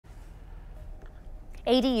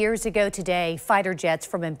80 years ago today, fighter jets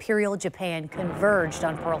from Imperial Japan converged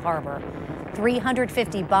on Pearl Harbor.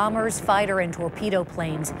 350 bombers, fighter, and torpedo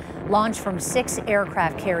planes launched from 6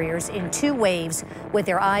 aircraft carriers in 2 waves with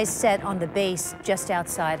their eyes set on the base just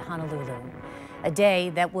outside Honolulu. A day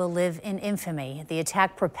that will live in infamy. The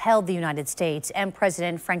attack propelled the United States and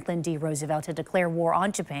President Franklin D. Roosevelt to declare war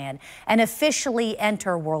on Japan and officially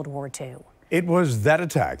enter World War II. It was that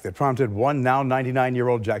attack that prompted one now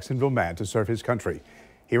 99-year-old Jacksonville man to serve his country.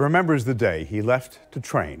 He remembers the day he left to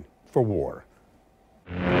train for war.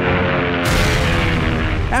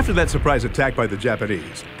 After that surprise attack by the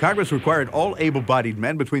Japanese, Congress required all able-bodied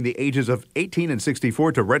men between the ages of 18 and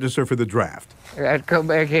 64 to register for the draft. I'd come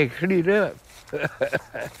back here and clean up.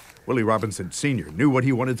 Willie Robinson Sr. knew what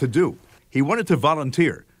he wanted to do. He wanted to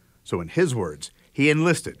volunteer. So in his words, he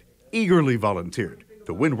enlisted, eagerly volunteered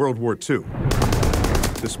to win World War II,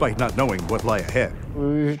 despite not knowing what lay ahead.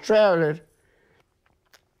 We was traveling.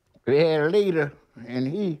 We had a leader, and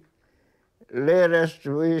he led us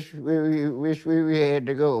to which way we had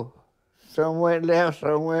to go. Some went left,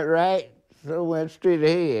 some went right, some went straight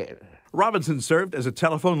ahead. Robinson served as a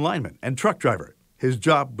telephone lineman and truck driver. His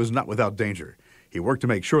job was not without danger. He worked to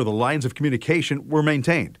make sure the lines of communication were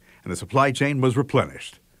maintained and the supply chain was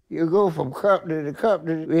replenished. You go from company to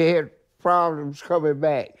company. We had problems coming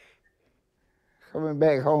back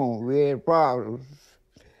home. We had problems.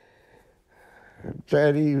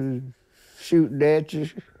 Chinese shooting at you,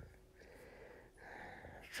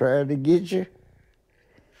 trying to get you.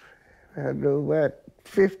 I know about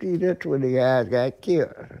 15 to 20 guys got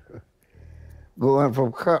killed, going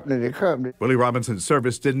from company to company. Willie Robinson's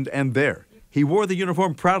service didn't end there. He wore the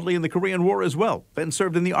uniform proudly in the Korean War as well, then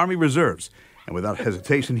served in the Army Reserves. And without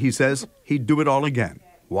hesitation, he says he'd do it all again.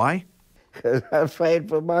 Why? Because I fight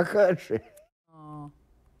for my country.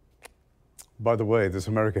 By the way, this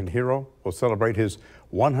American hero will celebrate his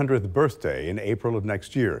 100th birthday in April of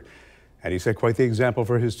next year. And he set quite the example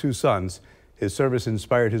for his 2 sons. His service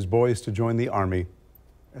inspired his boys to join the Army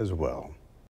as well.